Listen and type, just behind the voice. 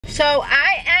So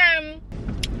I am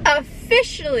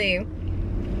officially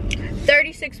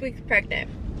 36 weeks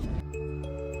pregnant.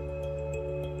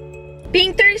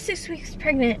 Being 36 weeks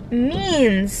pregnant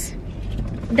means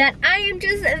that I am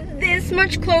just this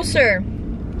much closer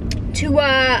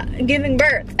to giving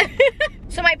birth.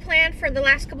 So my plan for the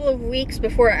last couple of weeks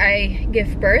before I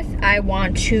give birth, I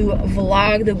want to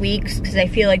vlog the weeks because I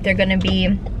feel like they're gonna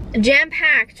be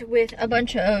jam-packed with a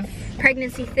bunch of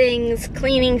pregnancy things,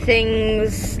 cleaning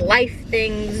things, life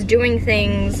things, doing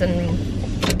things,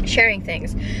 and sharing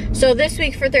things. So this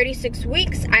week for 36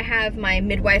 weeks, I have my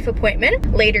midwife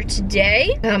appointment later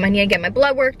today. I need to get my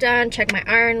blood work done, check my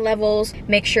iron levels,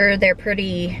 make sure they're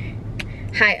pretty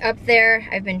high up there.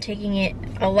 I've been taking it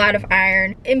a lot of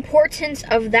iron. Importance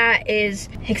of that is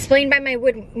explained by my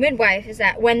midwife is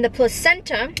that when the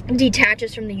placenta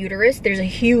detaches from the uterus, there's a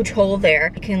huge hole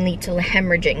there. It can lead to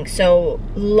hemorrhaging. So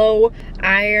low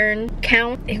iron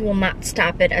count, it will not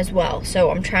stop it as well. So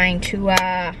I'm trying to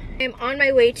I'm on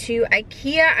my way to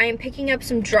IKEA. I am picking up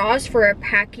some drawers for a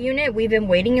pack unit. We've been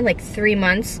waiting in like 3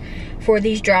 months for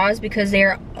these drawers because they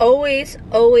are always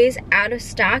out of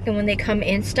stock, and when they come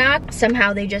in stock,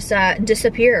 somehow they just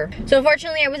disappear. So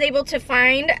unfortunately, I was able to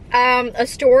find a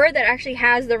store that actually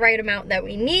has the right amount that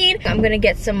we need. I'm gonna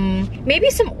get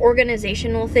maybe some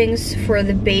organizational things for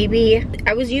the baby.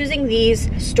 I was using these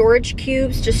storage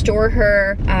cubes to store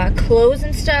her clothes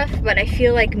and stuff, but I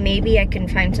feel like maybe I can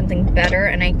find something better,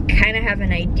 and I kind of have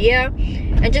an idea,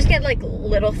 and just get like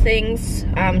little things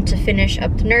to finish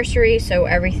up the nursery so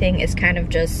everything is kind of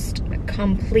just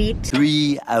complete.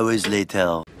 3 hours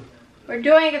later. We're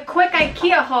doing a quick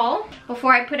IKEA haul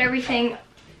before I put everything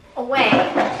away.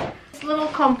 This little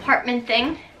compartment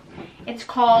thing, it's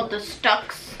called the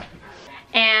Stucks,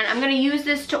 and I'm gonna use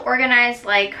this to organize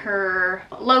like her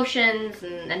lotions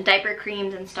and diaper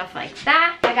creams and stuff like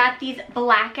that. I got these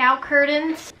blackout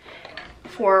curtains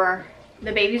for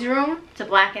the baby's room to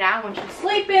black it out when she's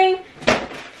sleeping.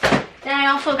 Then I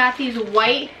also got these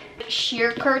white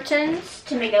sheer curtains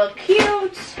to make it look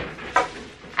cute.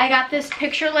 I got this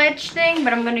picture ledge thing,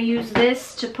 but I'm gonna use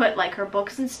this to put like her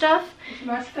books and stuff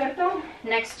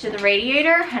next to the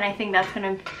radiator, and I think that's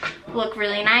gonna look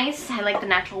really nice. I like the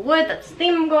natural wood, that's the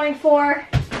theme I'm going for.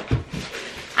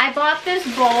 I bought this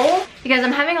bowl because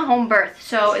I'm having a home birth,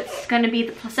 so it's gonna be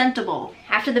the placenta bowl.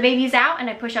 After the baby's out and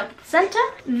I push out the placenta,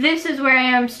 this is where I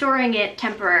am storing it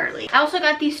temporarily. I also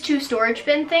got these 2 storage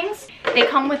bin things. They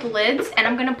come with lids, and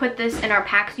I'm gonna put this in our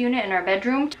PAX unit in our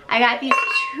bedroom. I got these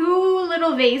 2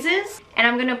 little vases, and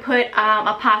I'm gonna put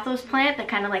a pothos plant that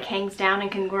kind of like hangs down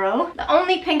and can grow. The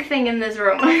only pink thing in this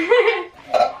room.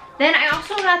 Then I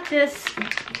also got this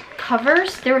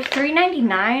covers. They were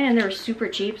 $3.99 and they were super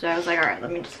cheap, so I was like, all right,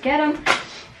 let me just get them.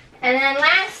 And then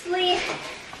lastly,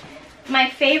 my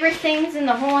favorite things in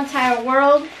the whole entire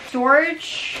world,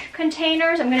 storage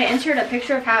containers. I'm gonna insert a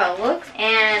picture of how it looks,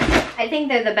 and I think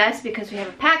they're the best because we have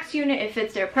a PAX unit. It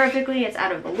fits there perfectly, it's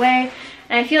out of the way,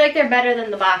 and I feel like they're better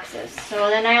than the boxes. So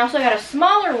then I also got a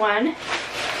smaller one,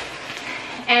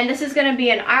 and this is gonna be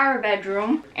in our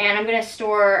bedroom, and I'm gonna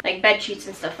store like bed sheets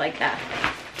and stuff like that.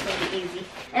 It'll be easy.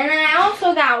 And then I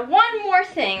also got one more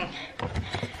thing,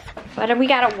 but we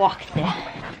gotta walk there.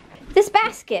 This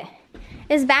basket.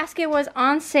 This basket was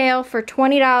on sale for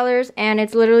 $20, and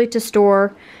it's literally to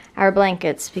store our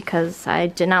blankets because I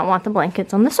did not want the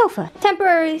blankets on the sofa.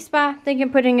 Temporary spot,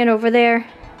 thinking putting it over there,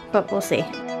 but we'll see.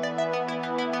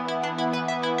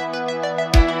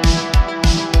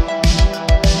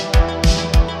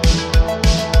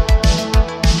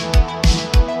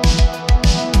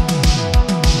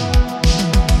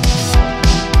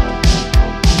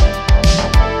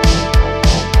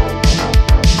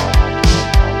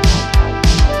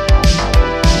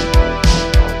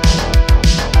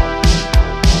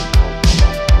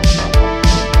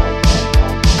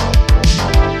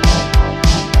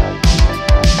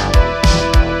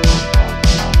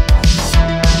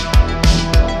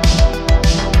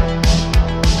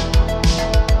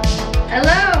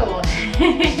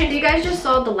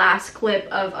 The last clip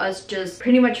of us just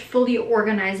pretty much fully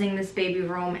organizing this baby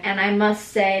room, and I must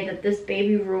say that this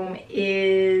baby room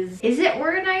is it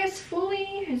organized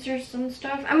fully? Is there some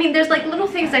stuff? I mean, there's like little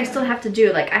things I still have to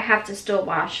do, like I have to still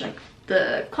wash like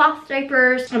the cloth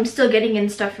diapers. I'm still getting in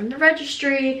stuff from the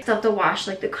registry. Still have to wash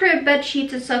like the crib bed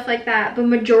sheets and stuff like that. But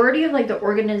majority of like the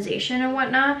organization and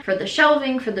whatnot for the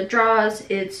shelving, for the drawers,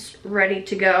 it's ready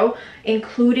to go,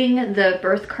 including the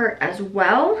birth cart as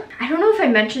well. I don't know if I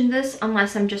mentioned this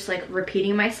unless I'm just like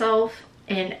repeating myself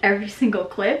in every single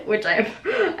clip, which I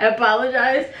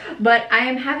apologize, but I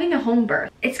am having a home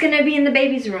birth. It's gonna be in the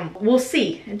baby's room. We'll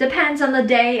see. It depends on the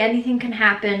day. Anything can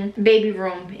happen. Baby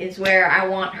room is where I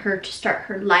want her to start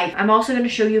her life. I'm also gonna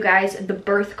show you guys the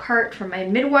birth cart from my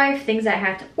midwife, things I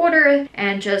had to order,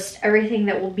 and just everything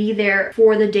that will be there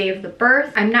for the day of the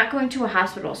birth. I'm not going to a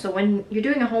hospital, so when you're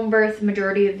doing a home birth,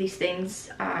 majority of these things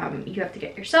you have to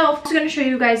get yourself. I'm also gonna show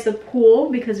you guys the pool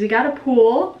because we got a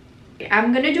pool.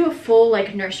 I'm gonna do a full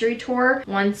like nursery tour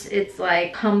once it's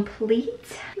like complete.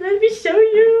 Let me show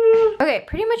you. Okay,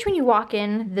 pretty much when you walk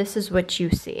in, this is what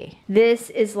you see. This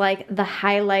is like the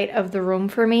highlight of the room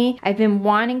for me. I've been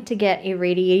wanting to get a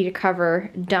radiator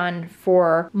cover done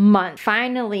for months.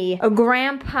 Finally, a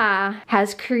grandpa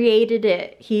has created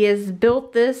it. He has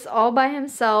built this all by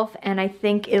himself and I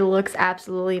think it looks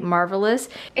absolutely marvelous.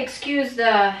 Excuse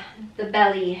the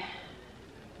belly.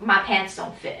 My pants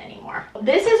don't fit anymore.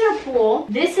 This is her pool.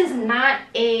 This is not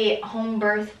a home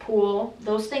birth pool.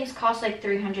 Those things cost like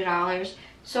 $300.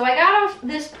 So I got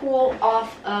this pool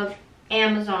off of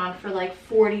Amazon for like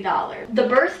 $40. The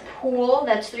birth pool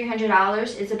that's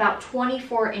 $300 is about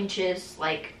 24 inches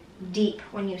like deep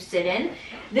when you sit in.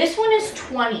 This one is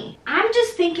 20. I'm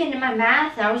just thinking in my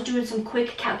math, I was doing some quick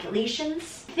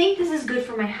calculations. I think this is good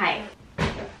for my height.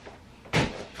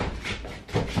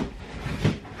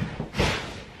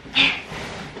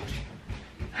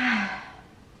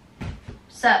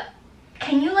 So,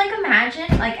 can you like imagine?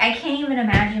 Like, I can't even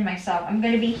imagine myself. I'm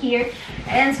gonna be here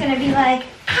and it's gonna be like,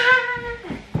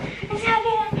 it's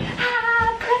happening, push.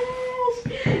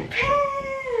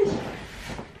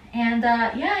 And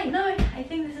yeah, no, I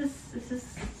think this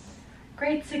is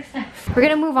great success. We're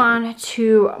gonna move on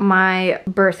to my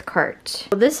birth cart.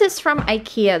 This is from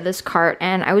IKEA, this cart,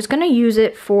 and I was gonna use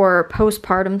it for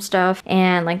postpartum stuff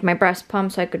and like my breast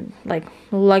pump so I could like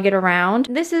lug it around.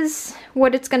 This is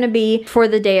what it's gonna be for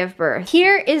the day of birth.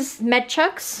 Here is med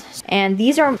chucks, and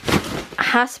these are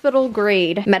hospital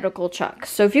grade medical chucks.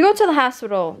 So if you go to the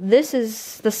hospital, this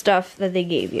is the stuff that they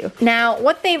gave you. Now,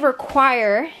 what they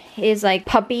require is like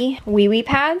puppy wee-wee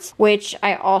pads, which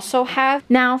I also have.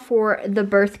 Now for the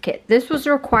birth kit. This was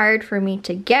required for me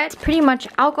to get. It's pretty much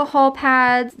alcohol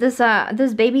pads,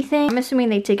 this baby thing. I'm assuming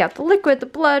they take out the liquid, the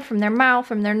blood from their mouth,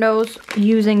 from their nose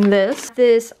using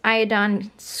this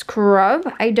iodine scrub.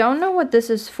 I don't know what this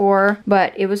is for,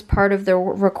 but it was part of the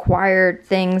required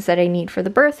things that I need for the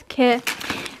birth kit.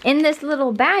 In this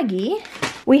little baggie,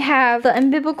 we have the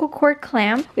umbilical cord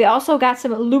clamp. We also got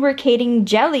some lubricating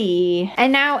jelly.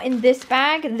 And now in this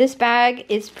bag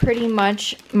is pretty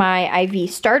much my IV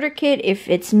starter kit if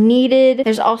it's needed.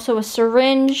 There's also a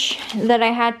syringe that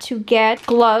I had to get,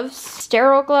 gloves,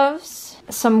 sterile gloves,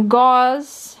 some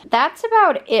gauze. That's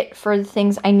about it for the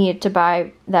things I needed to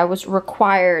buy that was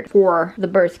required for the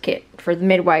birth kit for the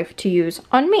midwife to use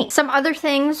on me. Some other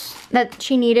things that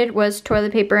she needed was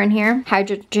toilet paper in here,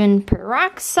 hydrogen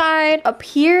peroxide. Up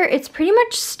here, it's pretty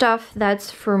much stuff that's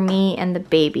for me and the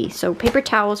baby. So paper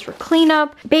towels for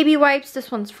cleanup, baby wipes, this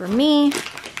one's for me,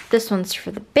 this one's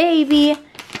for the baby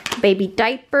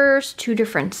diapers, 2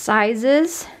 different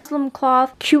sizes, Muslim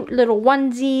cloth, cute little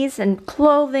onesies and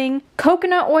clothing,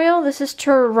 coconut oil. This is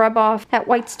to rub off that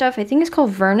white stuff, I think it's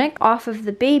called vernic, off of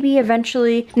the baby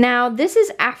eventually. Now this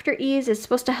is After Ease. It's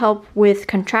supposed to help with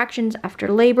contractions after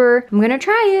labor. I'm gonna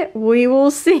try it. We will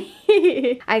see.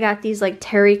 I got these like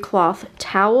terry cloth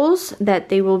towels that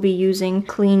they will be using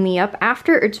clean me up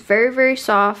after. It's very, very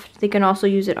soft. They can also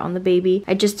use it on the baby.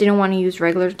 I just didn't want to use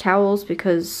regular towels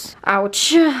because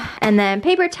ouch. And then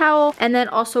paper towel, and then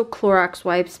also Clorox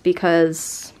wipes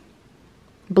because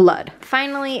blood.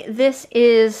 Finally, this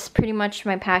is pretty much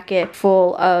my packet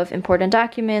full of important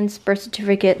documents, birth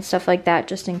certificate, stuff like that,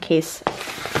 just in case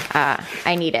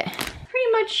I need it.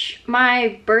 Much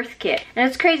my birth kit. And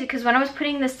it's crazy because when I was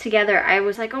putting this together, I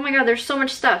was like, oh my god, there's so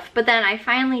much stuff. But then I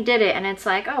finally did it and it's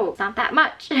like, oh, it's not that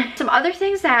much. Some other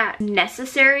things that are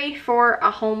necessary for a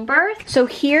home birth. So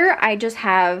here I just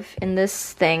have in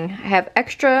this thing, I have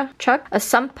extra chuck, a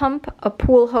sump pump, a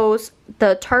pool hose,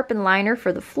 the tarp and liner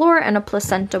for the floor, and a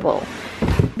placenta bowl.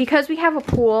 Because we have a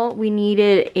pool, we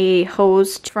needed a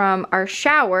hose from our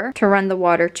shower to run the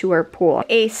water to our pool.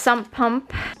 A sump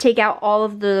pump, take out all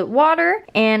of the water,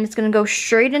 and it's gonna go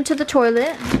straight into the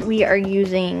toilet. We are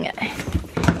using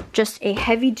just a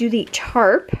heavy-duty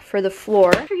tarp for the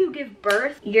floor. After you give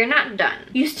birth, you're not done.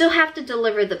 You still have to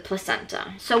deliver the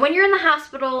placenta. So when you're in the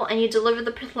hospital and you deliver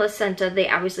the placenta, they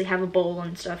obviously have a bowl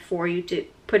and stuff for you to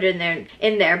put it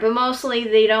in there, but mostly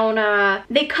they don't,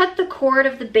 they cut the cord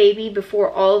of the baby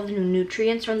before all of the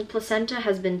nutrients from the placenta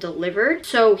has been delivered.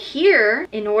 So here,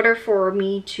 in order for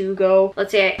me to go,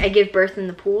 let's say I give birth in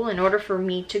the pool, in order for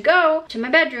me to go to my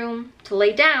bedroom to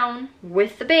lay down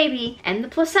with the baby and the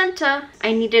placenta,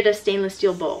 I needed a stainless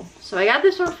steel bowl. So I got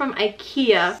this one from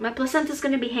IKEA. My placenta's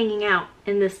gonna be hanging out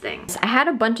in this thing. I had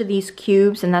a bunch of these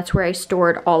cubes and that's where I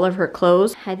stored all of her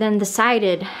clothes. I then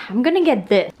decided I'm gonna get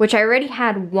this, which I already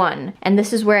had one, and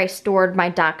this is where I stored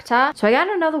my Dacta. So I got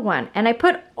another one and I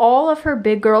put all of her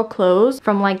big girl clothes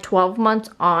from like 12 months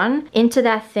on into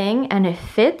that thing, and it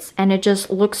fits and it just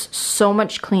looks so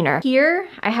much cleaner. Here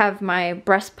I have my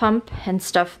breast pump and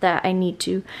stuff that I need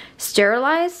to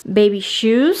sterilize. Baby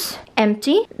shoes,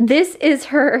 empty. This is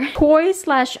her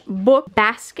toy/book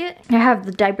basket. I have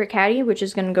the diaper caddy, which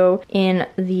is gonna go in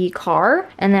the car,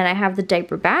 and then I have the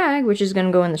diaper bag, which is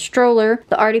gonna go in the stroller,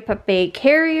 the UPPBABY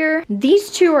carrier. These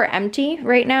two are empty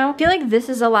right now. I feel like this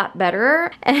is a lot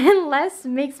better and less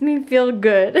makes me feel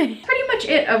good. Pretty much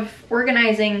it of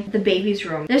organizing the baby's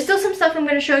room. There's still some stuff I'm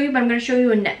gonna show you, but I'm gonna show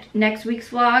you in next week's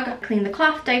vlog. Clean the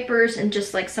cloth diapers and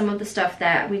just like some of the stuff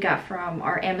that we got from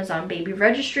our Amazon baby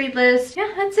registry list. Yeah,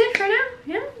 that's it for now.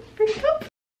 Yeah, pretty cool.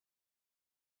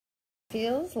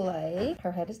 Feels like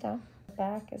her head is down.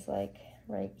 Back is like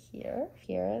right here.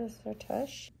 Here, this is her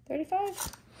tush.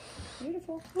 35.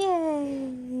 Beautiful. Yay.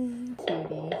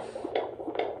 Cutie.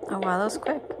 Oh wow, that was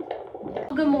quick. Yeah.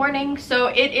 Good morning. So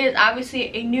it is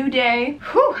obviously a new day.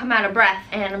 Whew, I'm out of breath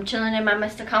and I'm chilling in my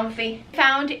Mr. Comfy.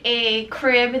 Found a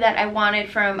crib that I wanted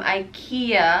from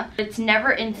IKEA. It's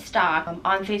never in stock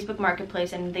on Facebook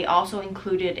Marketplace, and they also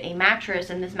included a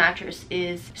mattress, and this mattress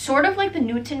is sort of like the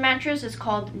Newton mattress. It's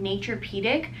called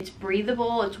Naturepedic. It's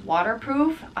breathable, it's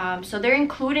waterproof. So they're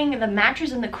including the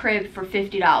mattress in the crib for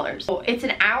 $50. So it's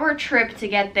an hour trip to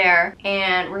get there,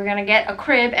 and we're gonna get a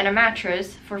crib and a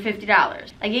mattress for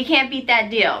 $50. Like, you can't beat that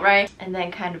deal, right? And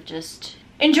then kind of just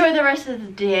enjoy the rest of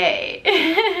the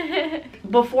day.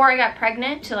 Before I got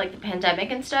pregnant, to like the pandemic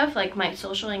and stuff, like my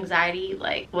social anxiety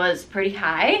like was pretty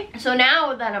high. So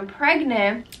now that I'm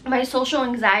pregnant, my social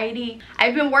anxiety,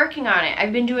 I've been working on it.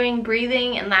 I've been doing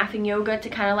breathing and laughing yoga to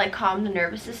kind of like calm the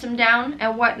nervous system down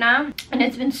and whatnot, and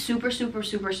it's been super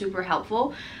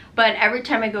helpful. But every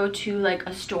time I go to like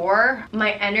a store,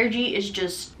 my energy is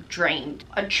just drained.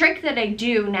 A trick that I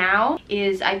do now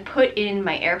is I put in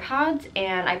my AirPods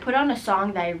and I put on a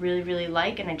song that I really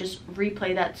like, and I just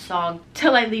replay that song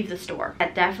till I leave the store.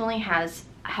 That definitely has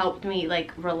helped me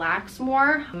like relax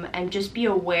more and just be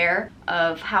aware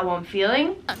of how I'm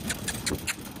feeling.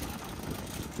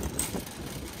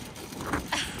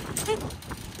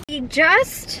 We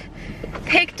just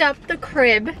picked up the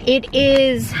crib. It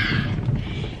is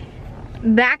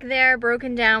back there,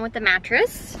 broken down with the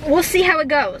mattress. We'll see how it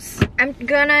goes. I'm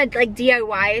gonna like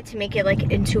DIY it to make it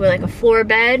like into like a floor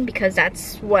bed, because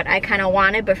that's what I kind of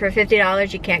wanted, but for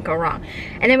 $50 you can't go wrong.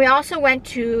 And then we also went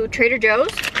to Trader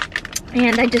Joe's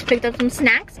and I just picked up some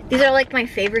snacks. These are like my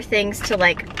favorite things to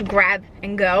like grab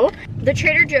and go. The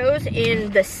Trader Joe's in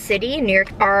the city near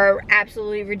are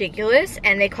absolutely ridiculous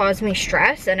and they cause me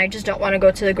stress, and I just don't want to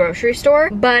go to the grocery store.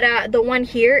 But the one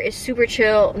here is super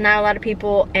chill, not a lot of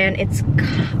people, and it's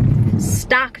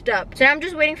stocked up. So I'm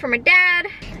just waiting for my dad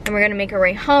and we're gonna make our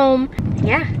way home.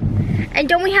 Yeah. And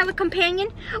don't we have a companion?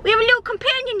 We have a little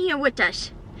companion here with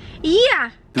us.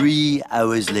 Yeah. 3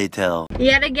 hours later.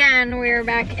 Yet again, we're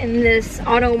back in this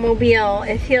automobile.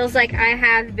 It feels like I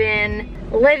have been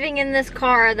living in this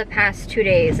car the past 2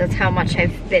 days. That's how much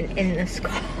I've been in this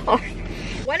car.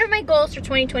 One of my goals for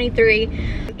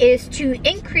 2023 is to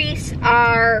increase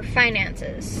our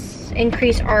finances,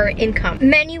 increase our income.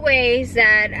 Many ways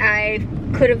that I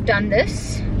could have done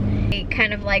this. I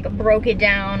kind of like broke it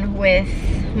down with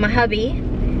my hubby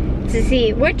to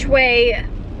see which way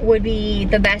would be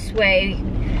the best way,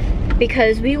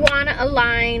 because we want to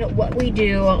align what we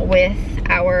do with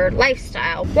our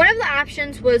lifestyle. One of the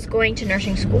options was going to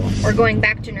nursing school, or going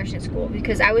back to nursing school,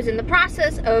 because I was in the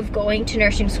process of going to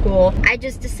nursing school. I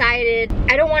just decided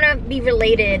I don't want to be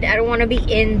related, I don't want to be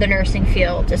in the nursing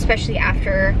field, especially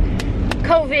after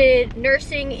COVID.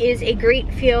 Nursing is a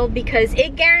great field because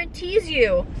it guarantees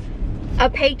you a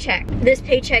paycheck. This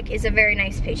paycheck is a very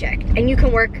nice paycheck, and you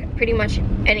can work pretty much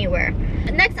anywhere.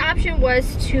 The next option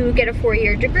was to get a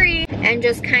 4-year degree and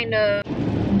just kind of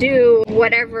do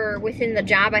whatever within the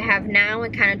job I have now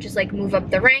and kind of just like move up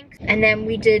the ranks. And then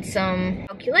we did some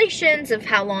calculations of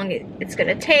how long it's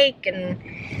gonna take, and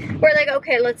we're like,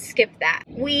 okay, let's skip that.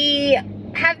 We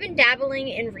have been dabbling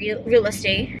in real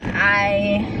estate.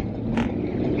 I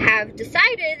have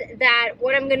decided that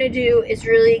what I'm gonna do is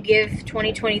really give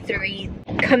 2023,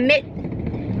 commit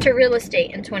to real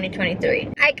estate in 2023.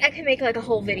 I can make like a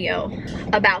whole video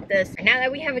about this. Now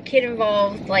that we have a kid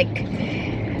involved, like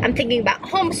I'm thinking about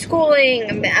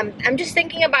homeschooling, I'm just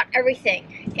thinking about everything.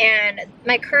 And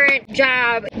my current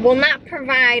job will not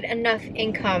provide enough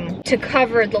income to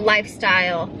cover the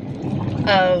lifestyle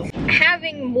of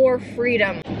having more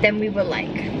freedom than we would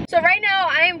like. So right now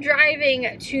I am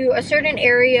driving to a certain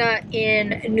area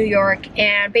in New York,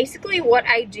 and basically what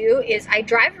I do is I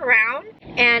drive around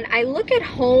and I look at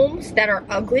homes that are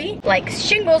ugly, like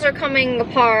shingles are coming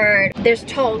apart, there's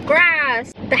tall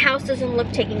grass, the house doesn't look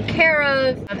taken care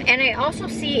of, and I also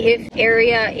see if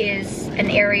area is an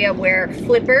area where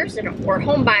flippers or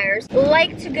home buyers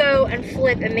like to go and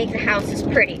flip and make the houses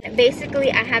pretty. And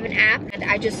basically I have an app and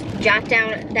I just jot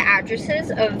down the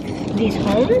addresses of these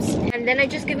homes, and then I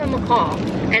just give them a call.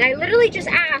 And I literally just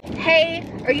ask, hey,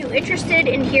 are you interested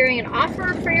in hearing an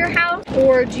offer for your house,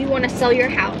 or do you want to sell your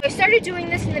house? I started doing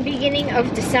this in the beginning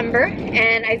of December,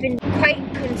 and I've been quite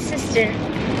consistent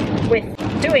with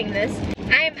doing this.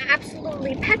 I am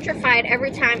absolutely petrified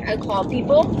every time I call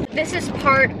people. This is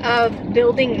part of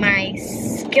building my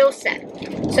skill set.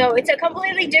 So it's a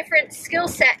completely different skill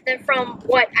set than from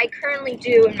what I currently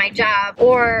do in my job,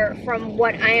 or from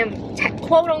what I am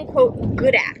quote unquote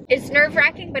good at. It's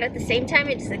nerve-wracking, but at the same time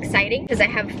it's exciting because I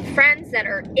have friends that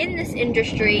are in this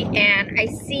industry and I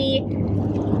see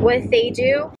what they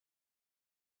do.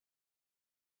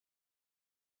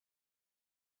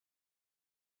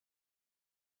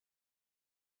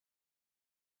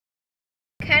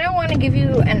 Kind of want to give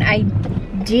you an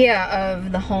idea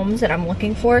of the homes that I'm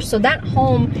looking for. So that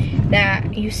home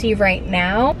that you see right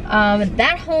now,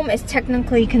 that home is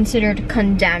technically considered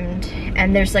condemned,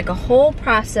 and there's like a whole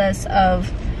process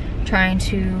of trying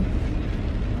to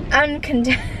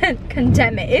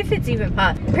condemn it, if it's even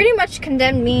possible. Pretty much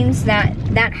condemned means that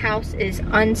that house is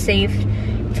unsafe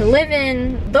to live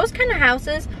in. Those kind of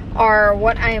houses are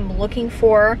what I am looking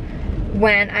for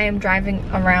when I am driving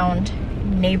around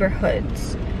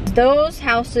neighborhoods. Those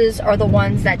houses are the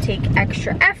ones that take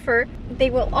extra effort. They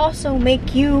will also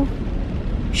make you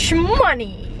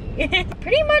shmoney.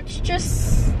 Pretty much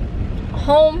just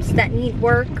homes that need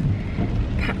work.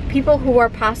 People who are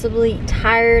possibly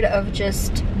tired of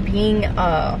just being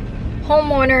a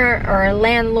homeowner or a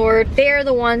landlord. They're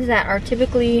the ones that are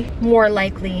typically more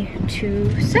likely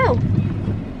to sell.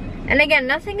 And again,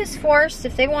 nothing is forced.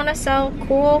 If they want to sell,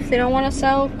 cool. If they don't want to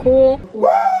sell, cool.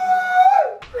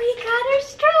 We got our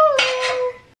stroller.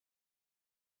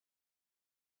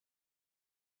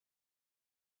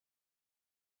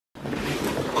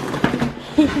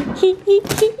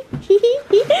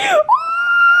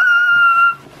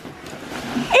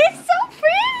 It's so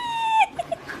pretty.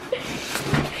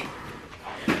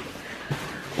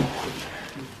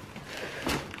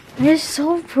 It's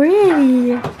so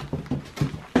pretty.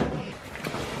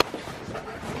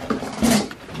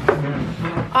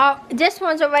 Oh, this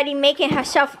one's already making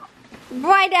herself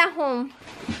right at home.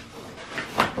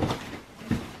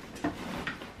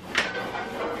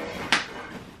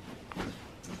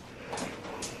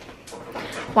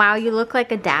 Wow, you look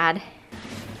like a dad.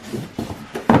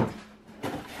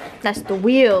 That's the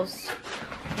wheels.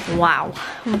 Wow,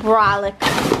 brolic.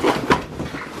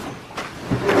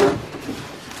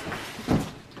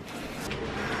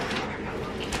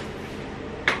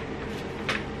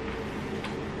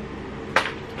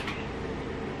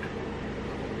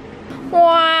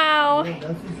 Wow.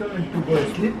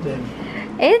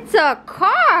 It's a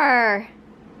car.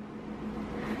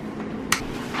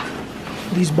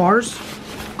 These bars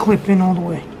clip in all the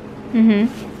way.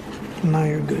 Mm-hmm. Now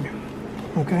you're good.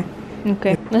 Okay?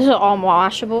 Okay. This is all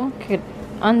washable. Could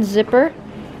unzip her.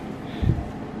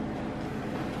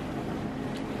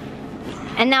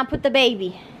 And now put the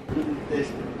baby.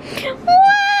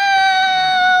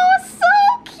 Wow! So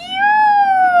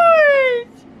cute!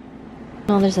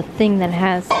 Oh, there's a thing that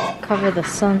has cover the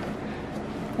sun.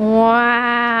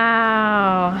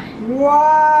 Wow!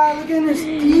 Wow, look at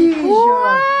Anesthesia!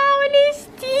 Wow,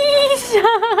 Anesthesia!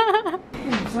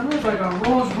 It sounds like a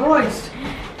Rolls Royce.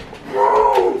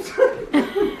 Rolls!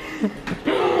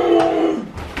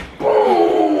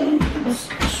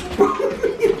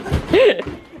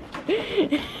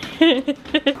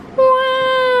 Wow!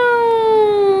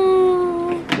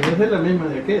 Es la misma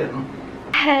de aquella, ¿no?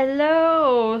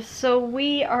 Hello, so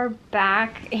we are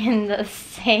back in the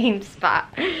same spot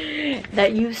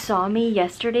that you saw me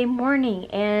yesterday morning,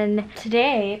 and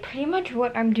today pretty much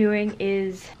what I'm doing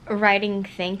is writing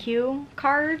thank you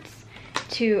cards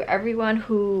to everyone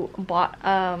who bought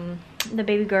the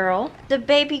baby girl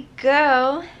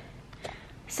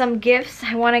some gifts.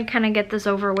 I want to kind of get this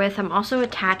over with. I'm also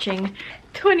attaching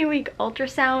 20-week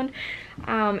ultrasound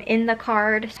in the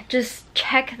card. Just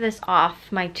check this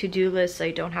off my to-do list so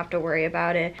you don't have to worry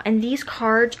about it. And these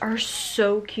cards are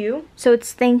so cute. So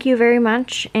it's thank you very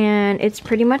much, and it's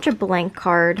pretty much a blank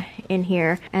card in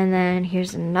here. And then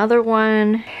here's another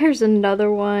one, here's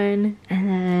another one, and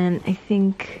then I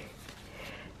think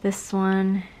this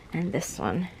one and this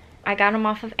one. I got them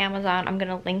off of Amazon. I'm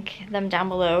gonna link them down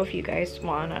below if you guys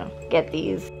wanna get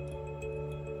these.